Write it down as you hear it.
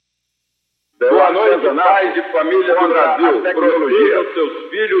Boa noite, pais de família do Brasil. Tecnologia, seus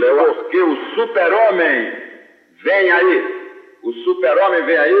filhos, porque o super-homem vem aí. O super-homem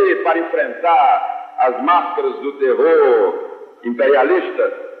vem aí para enfrentar as máscaras do terror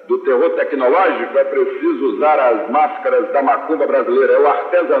imperialista, do terror tecnológico. É preciso usar as máscaras da macumba brasileira. É o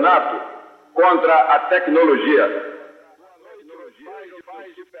artesanato contra a tecnologia.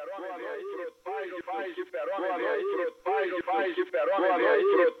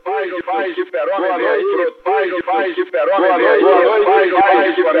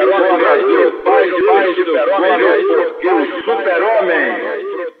 Porque o super-homem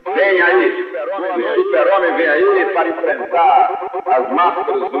vem aí. O super-homem vem aí para enfrentar as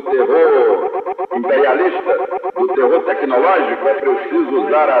máscaras do terror imperialista, do terror tecnológico. É preciso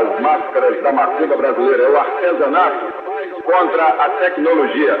usar as máscaras da macumba brasileira. É o artesanato contra a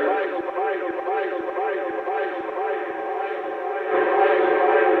tecnologia.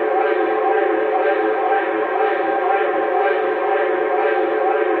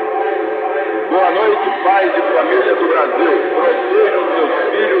 Boa noite, pais de família do Brasil. Protejam seus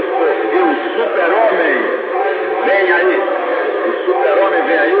filhos porque o super-homem vem aí. O super-homem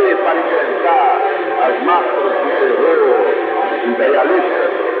vem aí para enfrentar as máscaras do terror imperialista,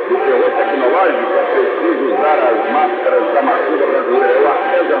 do terror tecnológico. É preciso usar as máscaras da macumba brasileira. É o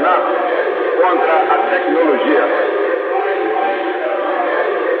artesanato contra a tecnologia.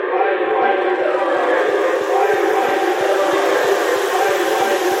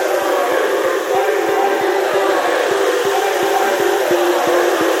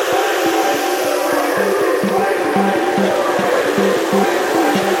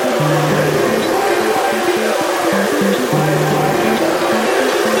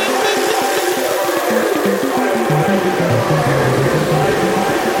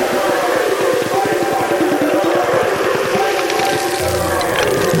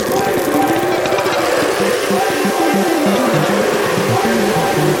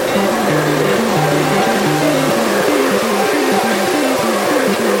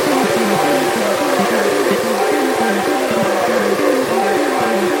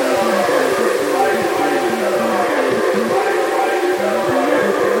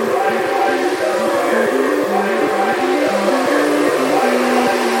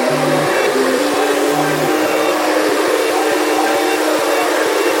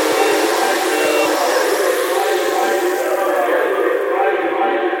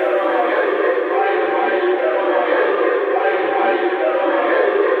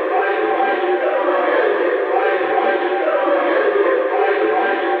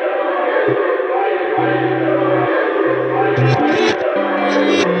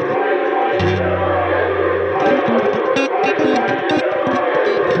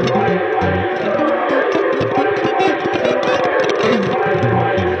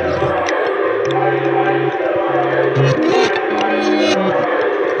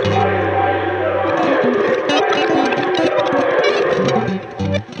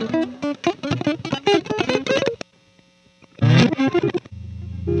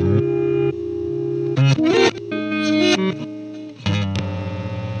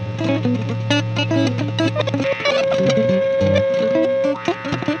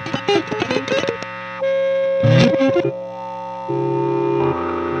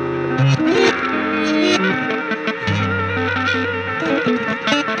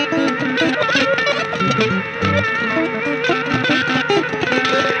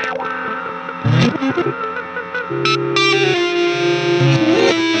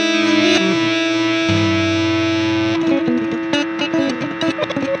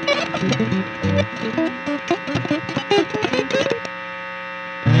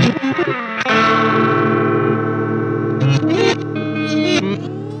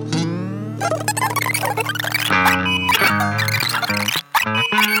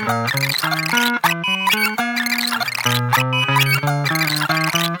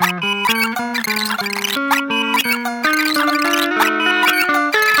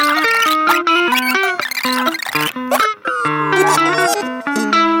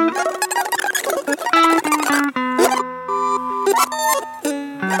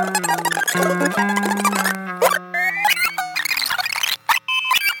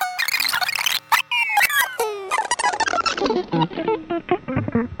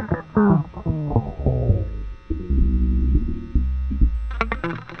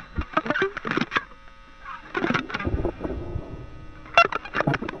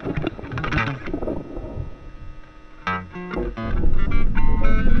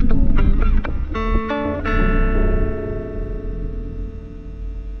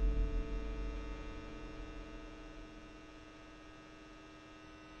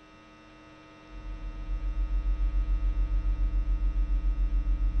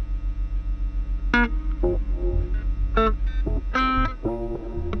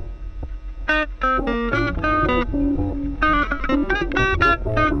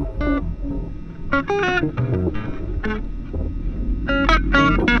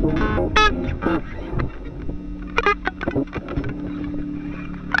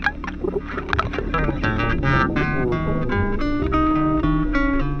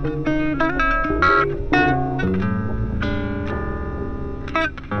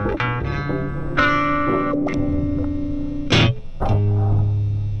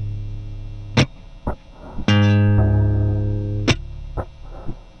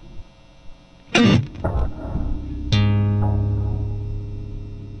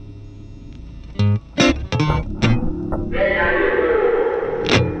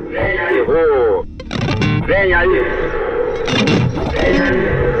 Vem aí! Vem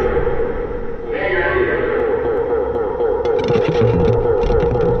aí!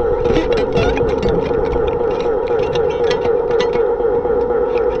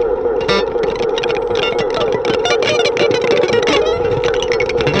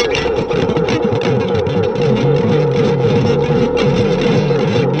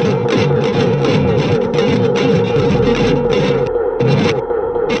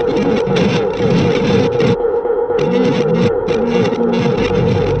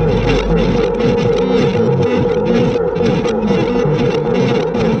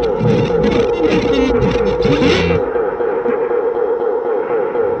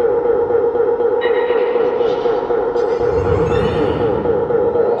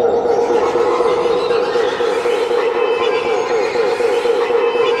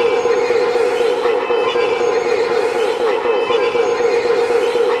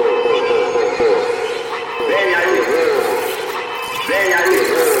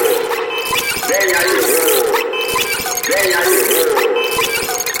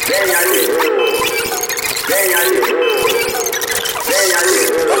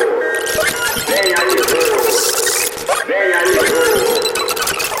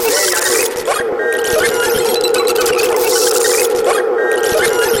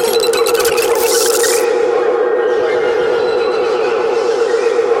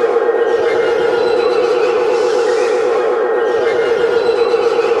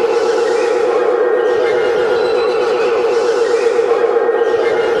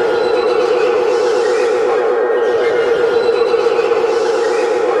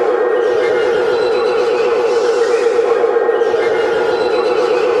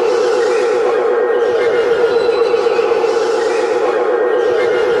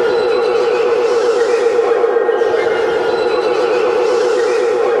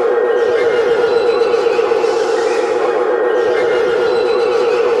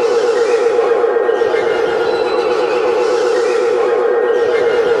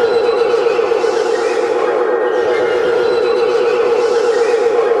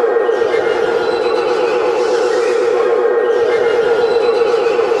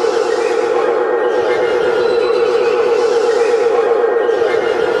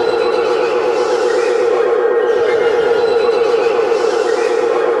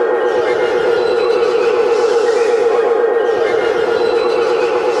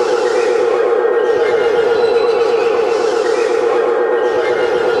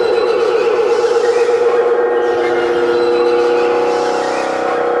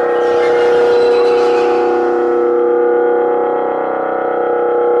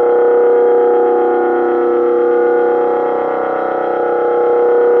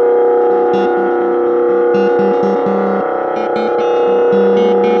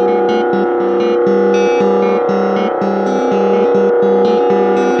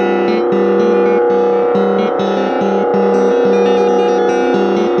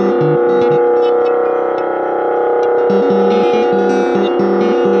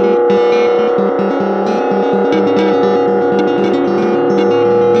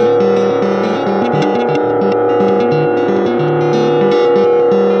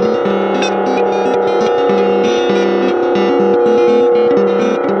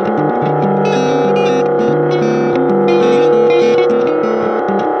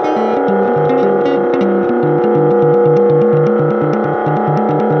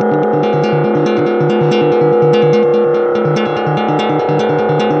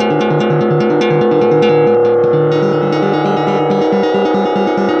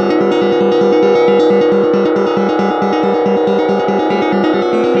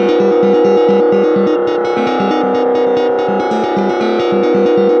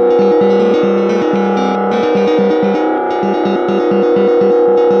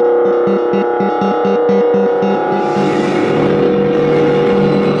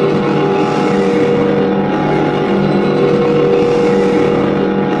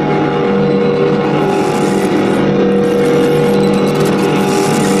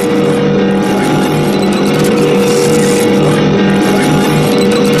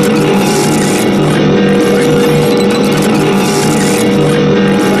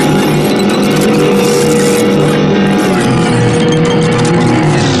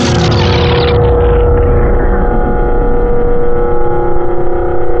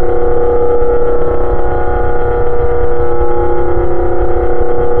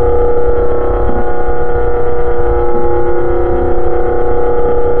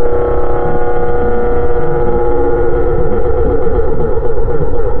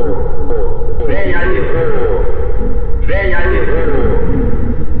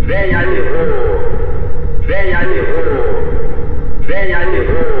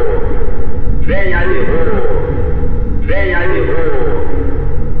 Vem aí, Rô. Vem aí, Rô.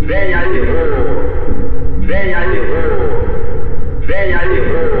 Vem aí, Rô. Vem aí, Rô. Vem aí, Rô.